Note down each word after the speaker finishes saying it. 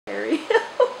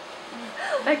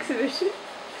exhibition.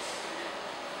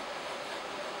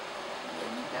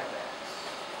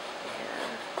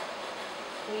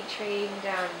 We trained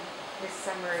this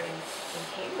summer in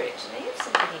Cambridge, and they have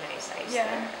some pretty nice ice there.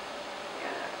 Yeah.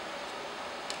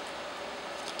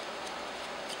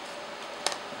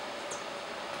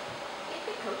 They have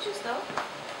good coaches, though.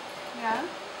 Yeah?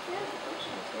 Yeah, the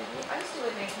coaching was good. I used to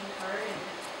live in Kingsford, and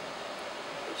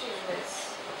coaching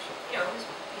was, it was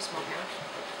pretty small town.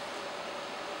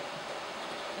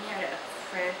 We had a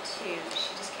friend, too.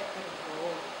 She just kept getting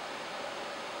gold.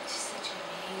 She's such an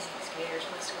amazing skater.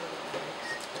 She wants to go to the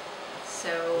Olympics. So,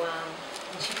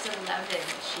 when she was 11,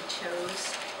 she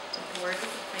chose to board with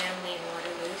a family in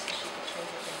Waterloo so she could train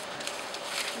with them.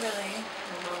 Really?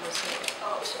 Her mom was like,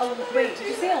 wait, did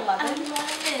you say 11?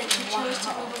 11. She chose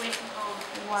to move away from home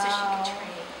so she could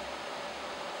train.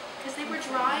 Because they were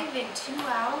driving 2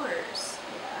 hours.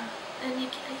 Yeah. And you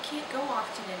can't go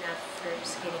often enough for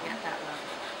skating at that level.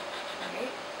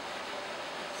 Right?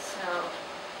 So,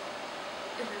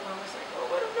 and my mom was like, oh,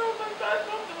 I don't know if I'm bad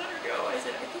enough to let her go. I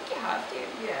said, I think you have to.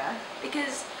 Yeah.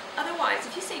 Because otherwise,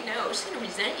 if you say no, she's going to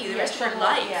resent you the rest of her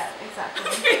life. Yeah, exactly.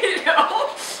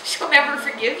 She'll never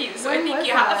forgive you, so I think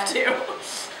you have to.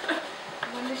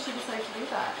 When did she decide to do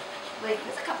that? Like, it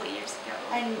was a couple of years ago.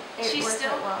 And she's worked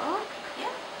still out well? Yeah,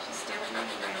 she's still doing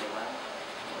really well.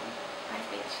 I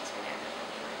think she's going to end up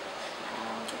anywhere.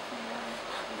 Wow, good for her.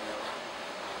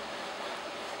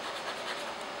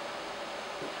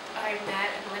 I met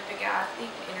an Olympic athlete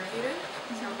and interviewed him.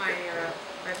 He's on my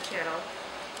web channel.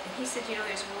 And he said,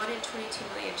 there's 1 in 22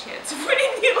 million chance of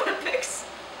winning the Olympics.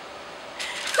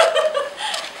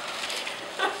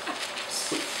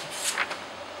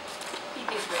 He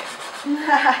did win.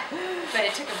 But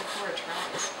it took him 4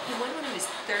 tries. He won when he was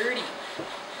 30.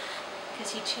 Because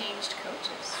he changed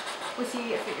coaches. Was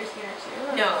he a figure skater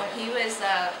too? No, he was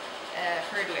a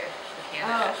hurdler for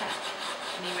Canada. Oh, okay.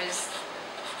 And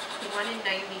he won in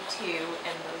 92,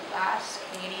 and the last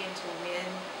Canadian to win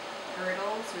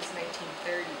hurdles was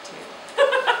 1932.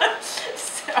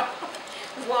 So,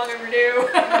 it was long overdue.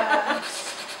 Yeah.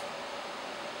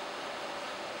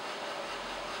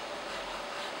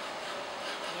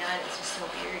 Yeah, it's just so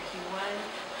weird. He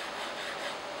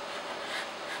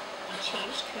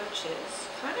changed coaches,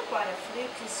 kind of by a fluke,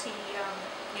 because he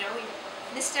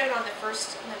missed out on the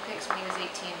first Olympics when he was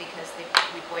 18 because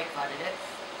we boycotted it.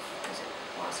 Was it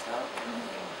Moscow?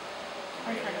 I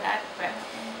heard of that, but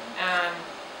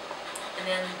and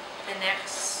then the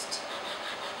next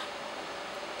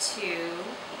 2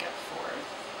 he got 4th,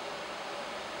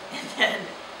 and then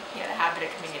he had a habit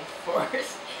of coming in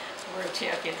 4th. World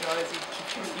champions always keep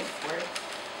coming in 4th.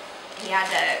 He had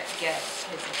to get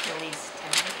his Achilles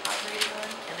tendon operated on,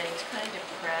 and then he was kind of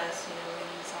depressed.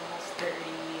 He's almost 30.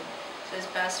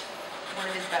 So one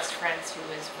of his best friends, who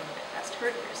was one of the best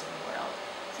hurdlers in the world,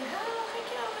 said,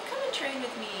 come and train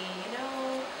with me,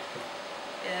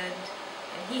 And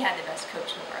he had the best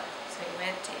coach in the world. So he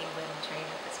went to England and trained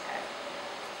with this guy.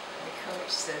 And the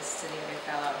coach says to the other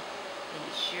fellow, are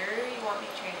you sure you want me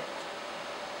to train him?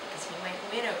 Because he might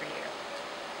win over you.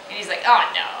 And he's like, oh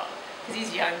no, because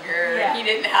he's younger. Yeah. He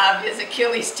didn't have his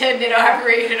Achilles tendon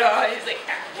operated on. He's like,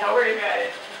 don't worry about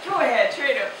it. Go ahead,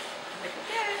 train him. I'm like,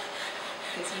 okay.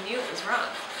 Because he knew it was wrong.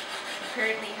 He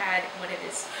apparently had one of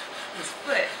his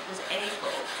foot was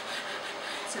angled,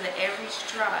 so that every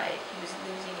stride he was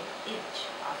losing an inch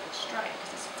off each stride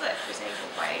because his foot was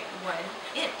angled by 1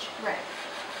 inch. Right.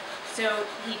 So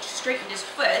he straightened his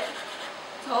foot.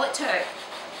 That's all it took.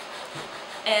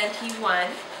 And he won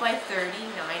by 39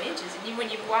 inches. And when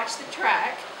you watch the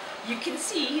track, you can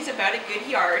see he's about a good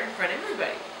yard in front of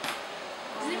everybody.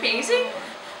 Isn't it amazing?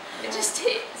 It just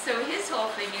so his whole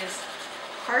thing is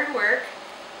hard work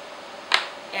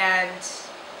and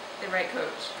the right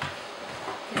coach.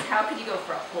 Because how could you go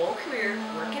for a whole career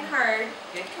working hard,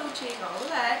 good coaching, all of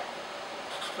that,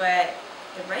 but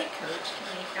the right coach can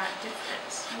make that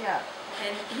difference. Yeah.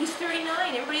 And he's 39.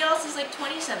 Everybody else is like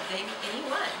 20-something, and he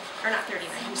won. Or not 39,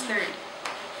 he was 30,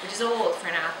 which is old for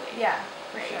an athlete. Yeah,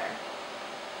 for right? sure.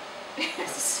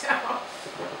 So,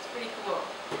 it's pretty cool.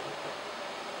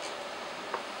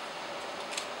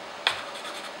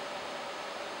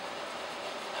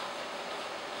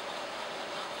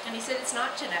 And he said it's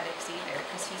not genetics either,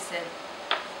 because he said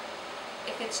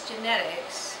if it's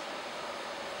genetics,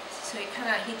 so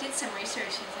he did some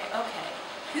research. He was like, okay,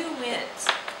 who wins?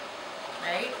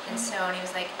 Right? And so, and he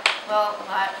was like, well,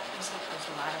 there's a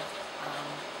lot of,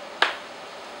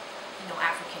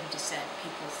 African descent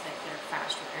people that they're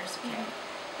fast runners, okay?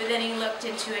 But then he looked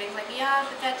into it, he's like, yeah,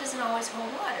 but that doesn't always hold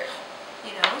water,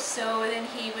 So then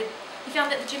he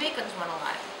found that the Jamaicans won a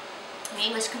lot. And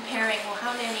he was comparing, well,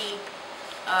 how many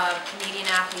Canadian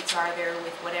athletes are there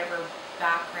with whatever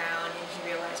background, and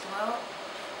he realized, well,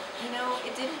 you know,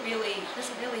 doesn't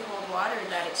really hold water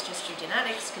that it's just your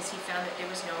genetics, because he found that there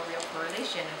was no real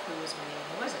correlation of who was winning and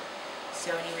who wasn't.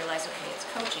 So, and he realized, okay, it's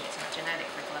coaching, it's not genetic.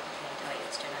 Rick Levin can tell you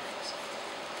it's genetics.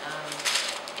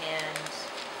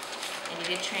 And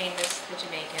he did train the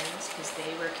Jamaicans because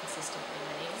they were consistently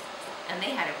winning, and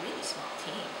they had a really small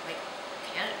team. Like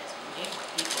Canada's way more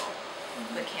people,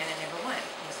 but Canada never won.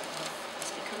 He said, well,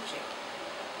 must be coaching.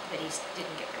 But he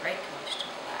didn't get the right coach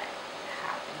till that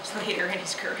happened later in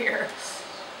his career.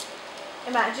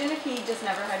 Imagine if he just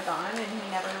never had gone and he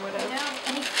never would have. No,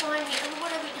 and he finally,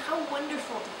 how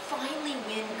wonderful to finally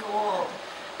win gold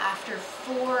after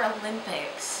 4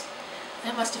 Olympics.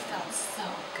 That must have felt so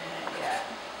good. Yeah.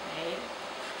 Right?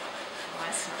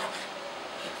 Awesome.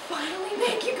 Finally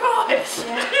make you God.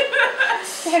 Yeah.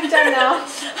 I'm done now.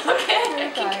 Okay,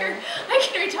 I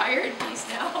can retire in peace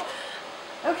now.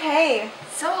 Okay.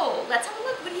 So, let's have a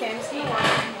look. What do you Okay, I'm just think? gonna wash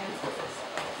my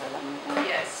hands.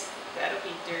 Yes, that'll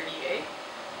be dirty, eh?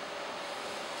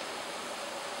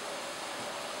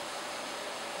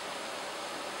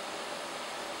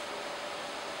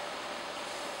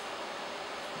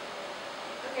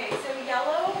 Okay, so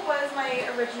yellow was my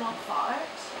original thought.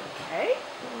 Okay,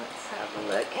 let's have a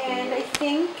look. And I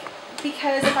think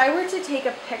because if I were to take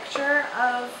a picture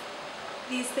of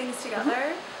these things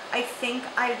together, I think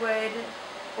I would,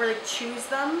 or like choose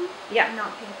them,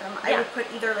 not paint them. I would put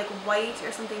either like white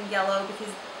or something yellow,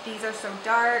 because these are so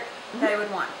dark that I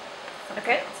would want something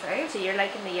else, right? So you're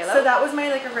liking the yellow? So that was my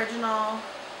like original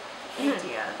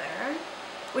idea there,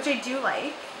 which I do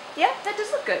like. Yeah, that does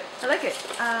look good. I like it.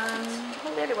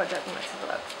 Well, the other one's up. Let's have a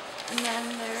look. And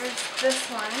then there's this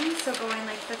one, so going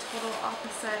like the total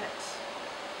opposite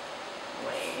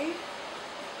way.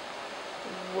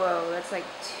 Whoa, that's like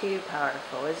too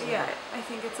powerful, isn't it? Yeah, I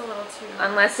think it's a little too...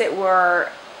 Unless it were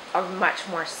a much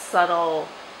more subtle,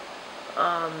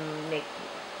 like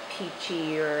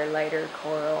peachy or lighter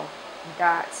coral.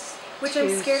 That's Which I'm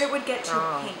scared it would get too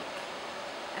strong. pink.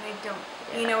 And I don't...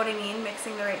 You know what I mean?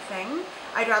 Mixing the right thing.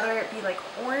 I'd rather it be like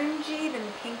orangey than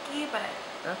pinky, but...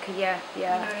 Okay, yeah. You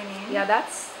know what I mean? Yeah,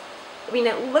 that's... I mean,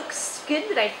 it looks good,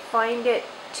 but I find it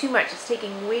too much. It's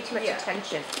taking way too much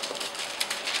attention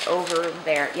over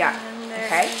there. Yeah. And then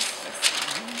there's this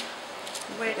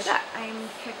one, which I'm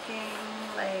picking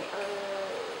like...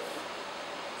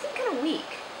 It's kind of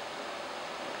weak.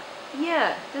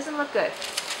 Yeah, doesn't look good.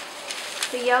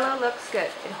 The yellow looks good.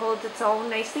 It holds its own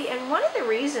nicely. And one of the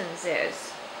reasons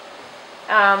is,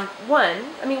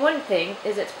 one thing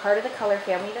is it's part of the color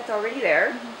family that's already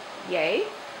there. Yay.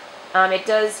 It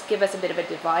does give us a bit of a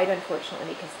divide,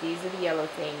 unfortunately, because these are the yellow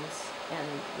things and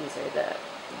these are the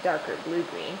darker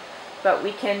blue-green. But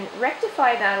we can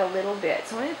rectify that a little bit.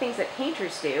 So one of the things that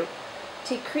painters do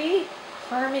to create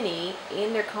harmony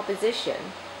in their composition,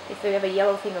 if we have a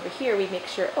yellow thing over here, we make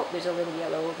sure, oh, there's a little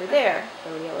yellow over there, a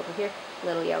little yellow over here, a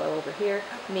little yellow over here.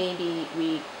 Maybe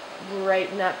we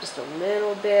brighten up just a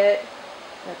little bit,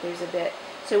 that there's a bit.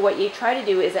 So what you try to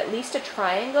do is at least a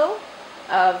triangle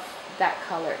of that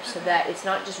color, so that it's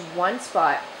not just one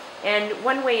spot. And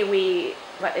one way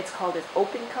what it's called is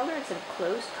open color instead of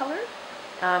closed color.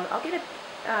 I'll get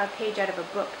a page out of a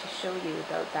book to show you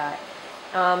about that.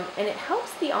 And it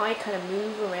helps the eye kind of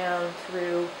move around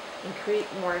through and create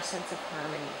more sense of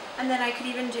harmony. And then I could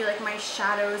even do like my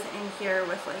shadows in here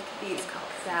with like these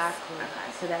colors. Exactly.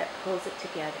 Okay. So that it pulls it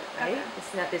together, right? Okay.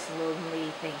 It's not this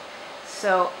lonely thing.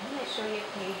 So I'm going to show you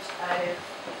a page out of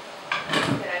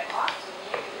that I often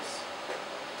use.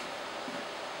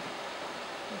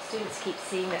 My students keep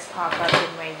seeing this pop up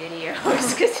in my videos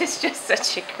because it's just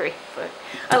such a great book.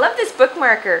 I love this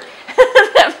bookmarker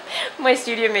that my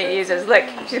studio mate uses. Look,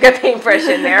 she's got paintbrush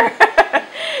in there.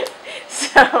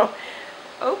 So,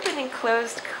 open and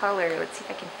closed color. Let's see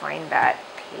if I can find that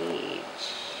page.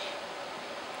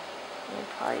 It would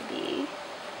probably be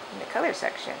in the color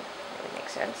section. That would make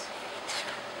sense.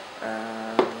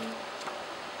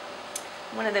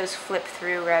 One of those flip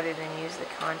through rather than use the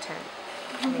content.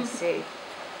 Let me see.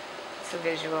 It's a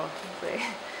visual.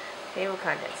 Table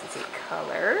contents. Let's see.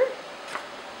 Color.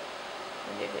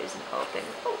 And if there's an open.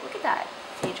 Oh, look at that.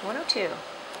 Page 102.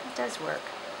 It does work.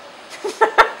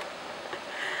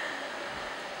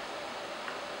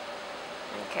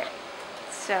 Okay,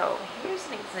 so here's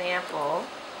an example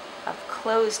of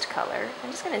closed color.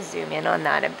 I'm just going to zoom in on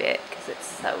that a bit because it's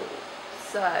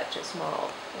such a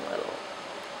small little.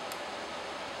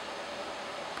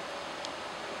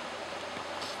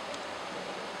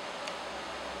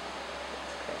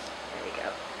 There we go.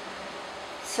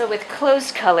 So with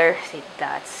closed color, see,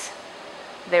 that's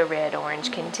the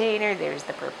red-orange container, there's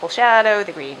the purple shadow,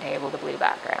 the green table, the blue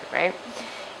background, right?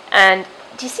 And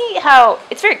do you see how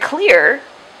it's very clear?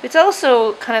 It's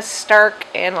also kind of stark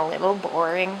and a little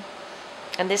boring.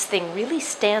 And this thing really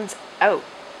stands out.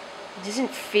 It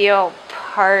doesn't feel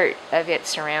part of its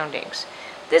surroundings.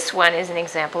 This one is an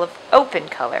example of open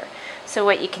color. So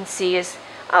what you can see is,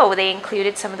 oh, they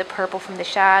included some of the purple from the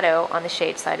shadow on the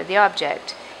shade side of the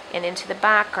object and into the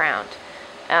background.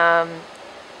 And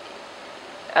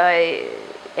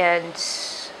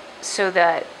so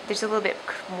that there's a little bit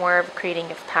more of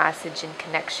creating a passage and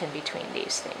connection between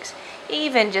these things.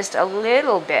 Even just a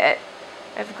little bit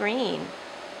of green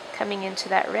coming into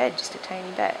that red, just a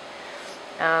tiny bit.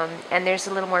 And there's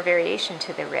a little more variation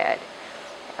to the red.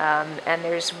 And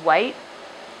there's white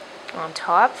on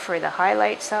top for the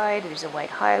highlight side. There's a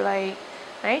white highlight,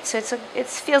 right? So it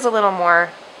feels a little more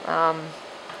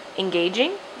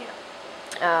engaging,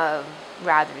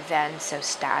 rather than so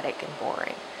static and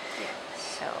boring. Yeah.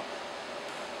 So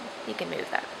you can move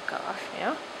that book off,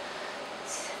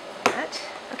 that.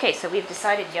 Okay, so we've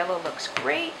decided yellow looks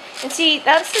great. And see,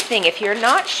 that's the thing. If you're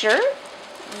not sure,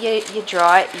 you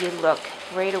draw it, you look.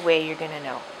 Right away, you're going to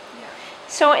know. Yeah.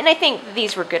 So, and I think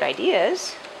these were good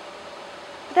ideas.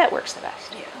 That works the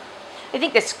best. Yeah. I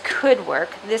think this could work.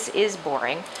 This is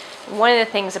boring. One of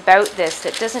the things about this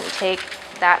that doesn't take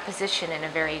that position in a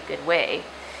very good way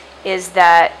is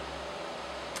that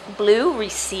blue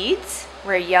recedes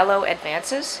where yellow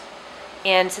advances.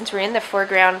 And since we're in the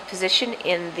foreground position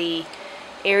in the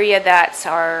area that's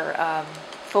our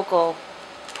focal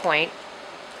point,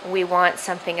 we want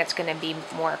something that's going to be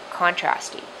more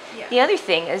contrasty. Yeah. The other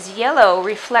thing is yellow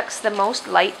reflects the most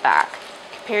light back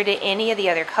compared to any of the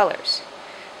other colors.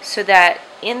 So that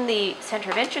in the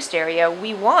center of interest area,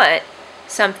 we want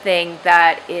something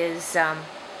that is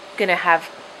going to have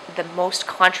the most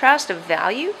contrast of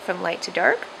value from light to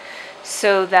dark.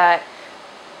 So that,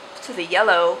 so the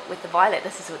yellow with the violet,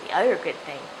 this is the other good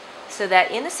thing. So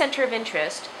that in the center of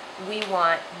interest, we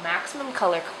want maximum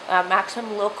color,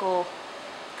 maximum local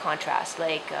contrast,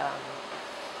 like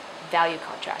value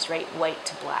contrast, right? White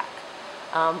to black.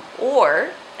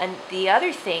 And the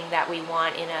other thing that we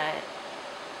want in a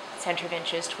center of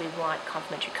interest, we want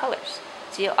complementary colors.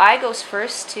 So your eye goes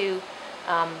first to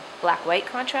black-white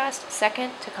contrast,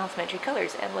 second to complementary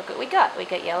colors. And look what we got. We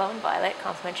got yellow and violet,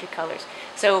 complementary colors.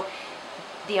 So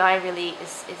the eye really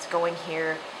is going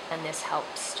here, and this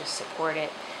helps just support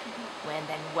it. Mm-hmm. And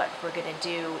then what we're going to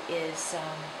do is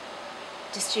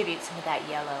distribute some of that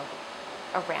yellow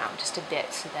around just a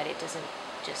bit so that it doesn't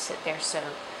just sit there so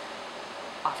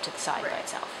off to the side by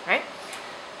itself, right?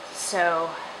 So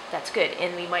that's good.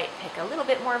 And we might pick a little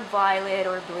bit more violet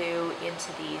or blue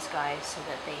into these guys so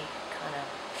that they kind of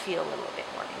feel a little bit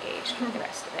more engaged with the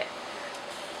rest of it.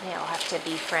 They all have to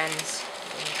be friends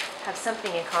and have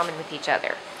something in common with each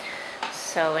other.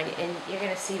 So, and you're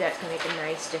going to see that's going to make a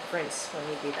nice difference when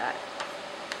we do that.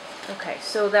 Okay,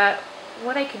 so that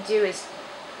what I could do is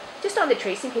just on the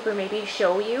tracing paper maybe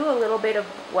show you a little bit of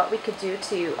what we could do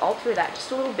to alter that just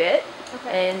a little bit.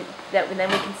 Okay. And then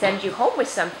we can send you home with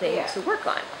something to work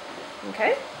on.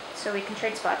 Okay? So we can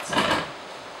trade spots.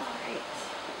 Alright.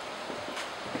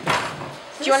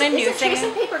 Do you want a new thing? Is the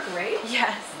tracing paper great?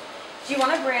 Yes. Do you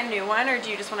want a brand new one, or do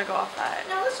you just want to go off that?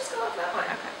 No, let's just go off that one.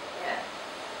 Okay. Yeah.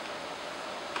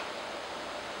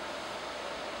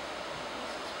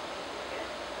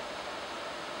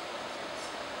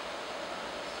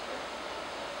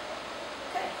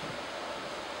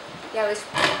 Yeah, I was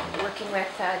working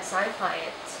with a design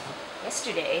client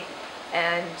yesterday,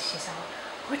 and she's all,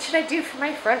 what should I do for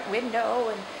my front window?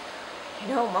 And,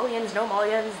 you know, mullions, no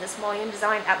mullions, this mullion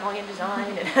design, that mullion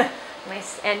design.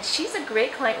 And she's a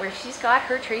great client where she's got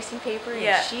her tracing paper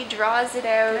and she draws it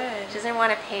out. Good. She doesn't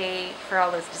want to pay for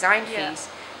all those design fees.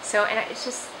 So, and it's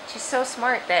just, she's so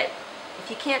smart that if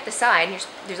you can't decide,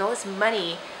 there's all this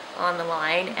money on the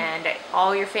line and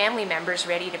all your family members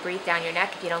ready to breathe down your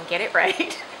neck if you don't get it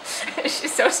right.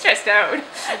 She's so stressed out.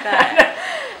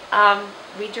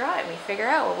 We draw it and we figure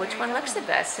out, well, which one looks the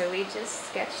best. So we just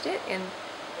sketched it, and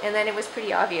then it was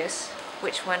pretty obvious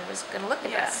which one was going to look the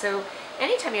best. So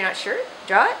anytime you're not sure,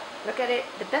 draw it, look at it.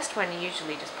 The best one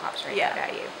usually just pops right out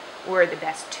at you, or the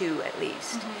best two at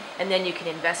least. And then you can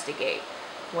investigate,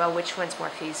 well, which one's more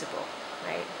feasible,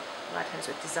 right? A lot of times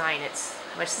with design, it's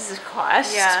how much does this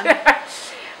cost? Yeah.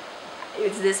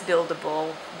 Is this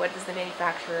buildable? What does the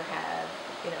manufacturer have,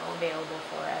 available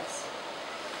for us?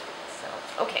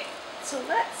 So, okay. So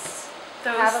let's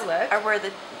have a look. Are where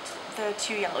the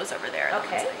two yellows over there are the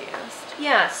ones I used.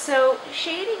 Yeah, so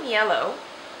shading yellow,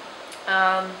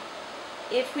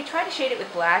 if we try to shade it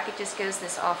with black, it just gives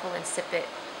this awful insipid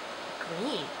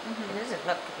green. It doesn't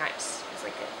look nice. It's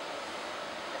like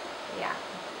a, yeah,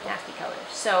 nasty color.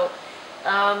 So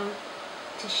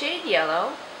to shade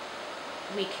yellow,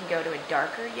 we can go to a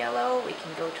darker yellow, we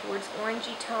can go towards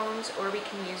orangey tones, or we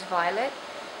can use violet,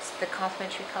 the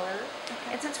complementary color.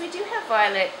 Okay. And since we do have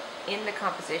violet in the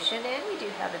composition, and we do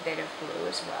have a bit of blue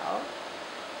as well,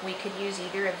 we could use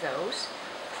either of those.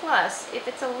 Plus, if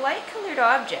it's a light colored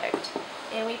object,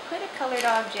 and we put a colored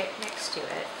object next to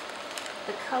it,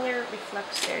 the color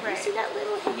reflects there. Right. Do you see that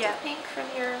little hint of pink from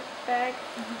your bag?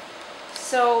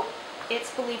 So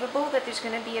it's believable that there's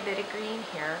going to be a bit of green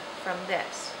here from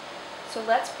this. So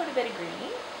let's put a bit of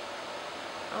green.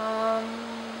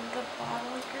 The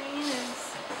bottle green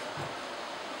is,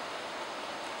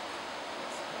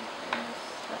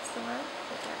 that's the one,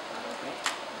 with that bottle green.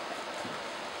 Okay.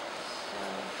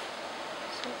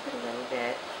 So we'll put a little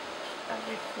bit of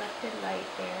reflected light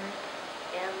there.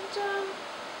 And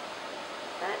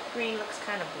that green looks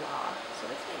kind of blah. So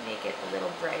let's make it a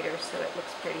little brighter so it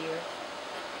looks prettier.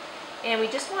 And we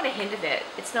just want a hint of it.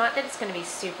 It's not that it's going to be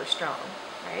super strong,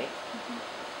 right?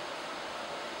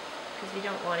 Because we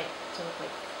don't want it to look like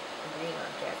a green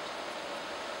object.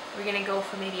 We're going to go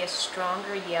for maybe a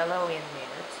stronger yellow in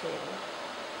there too,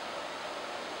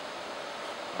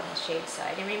 on the shade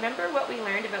side. And remember what we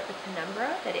learned about the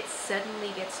penumbra, that it suddenly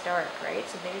gets dark, right?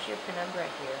 So there's your penumbra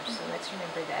here. So let's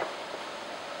remember that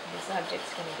this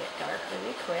object's going to get dark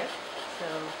really quick. So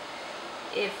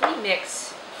if we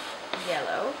mix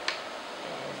yellow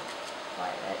and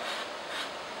violet,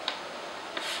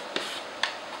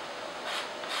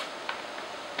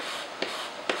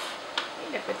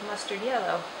 end up with mustard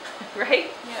yellow, right?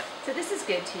 Yep. So this is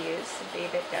good to use, to be a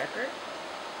bit darker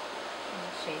on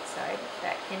the shade side, with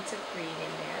that hint of green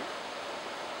in there.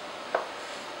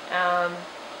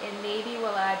 And maybe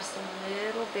we'll add just a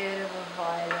little bit of a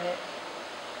violet,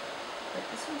 but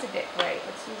this one's a bit bright.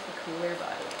 Let's use the cooler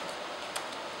violet.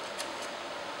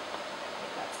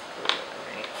 That's the cooler one,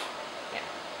 right? Yeah.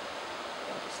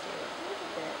 I'll just do a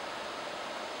little bit.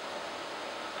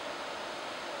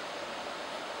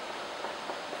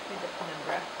 Through the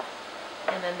penumbra.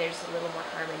 And then there's a little more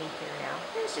harmony here now.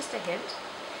 There's just a hint.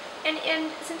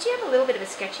 And since you have a little bit of a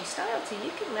sketchy style too,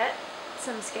 you can let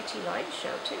some sketchy lines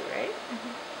show too, right?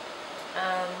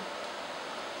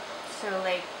 So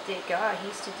like Degas, he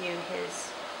used to do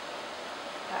his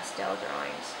pastel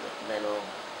drawings with little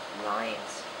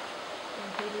lines, and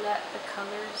he let the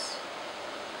colors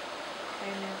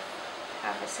kind of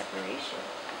have a separation.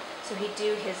 So he'd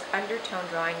do his undertone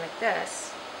drawing like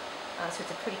this, so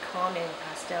it's a pretty common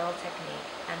pastel technique,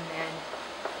 and then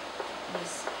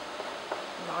these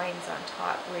lines on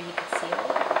top where you could see all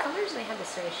the colors, and they have this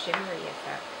sort of shimmery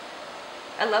effect.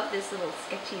 I love this little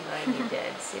sketchy line you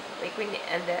did. So, like when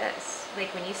and this,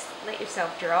 like when you let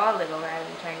yourself draw a little rather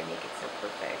than trying to make it so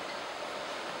perfect.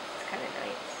 It's kind of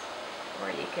nice.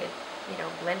 Or you could, you know,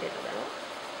 blend it a little,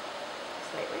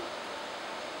 slightly.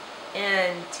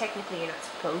 And technically, you're not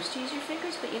supposed to use your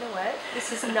fingers, but you know what?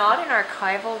 This is not an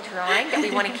archival drawing that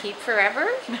we want to keep forever.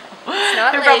 No. It's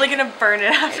not. They're probably gonna burn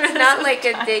it after. It's not like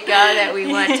a Degas that we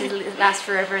want to last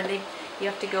forever, and you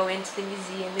have to go into the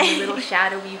museum in a little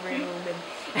shadowy room,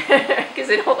 and because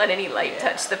they don't let any light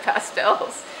touch the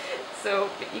pastels. So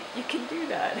but you can do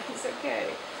that. It's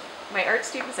okay. My art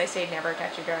students, I say never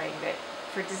touch a drawing, but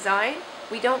for design,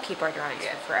 we don't keep our drawings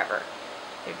forever.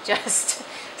 They're just,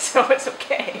 so it's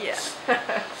okay. Yeah.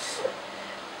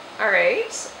 All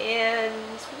right, and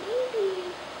maybe,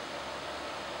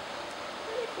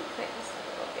 what if we put just a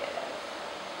little bit of,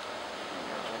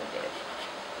 a little bit of that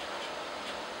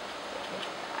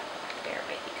back there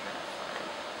might be kind of fun.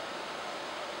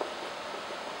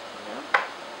 You know,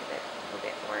 give it a little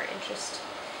bit more interest.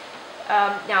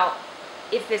 Now,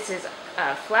 if this is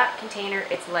a flat container,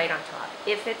 it's light on top.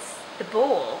 If it's the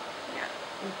bowl,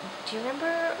 do you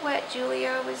remember what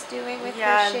Julia was doing with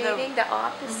her shading? The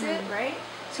opposite, right?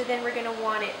 So then we're going to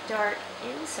want it dark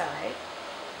inside,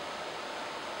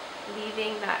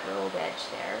 leaving that rolled edge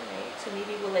there, right? So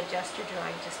maybe we'll adjust your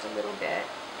drawing just a little bit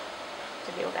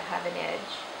to be able to have an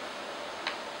edge.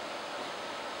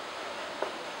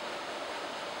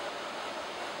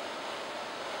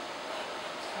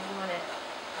 So I want it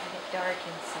dark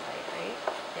inside, right?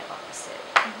 The opposite.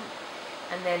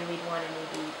 And then we'd want to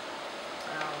maybe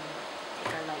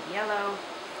take our light yellow,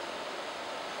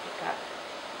 pick up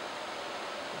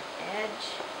an edge,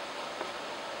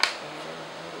 and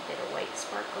a little bit of white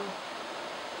sparkle.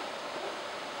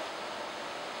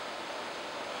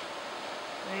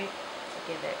 Right? To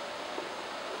give it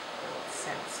a little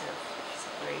sense of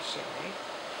separation, right?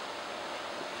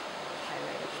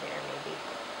 Highlight over there maybe.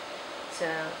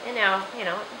 and now, it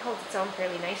holds its own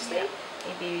fairly nicely. Yeah.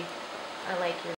 Maybe I like your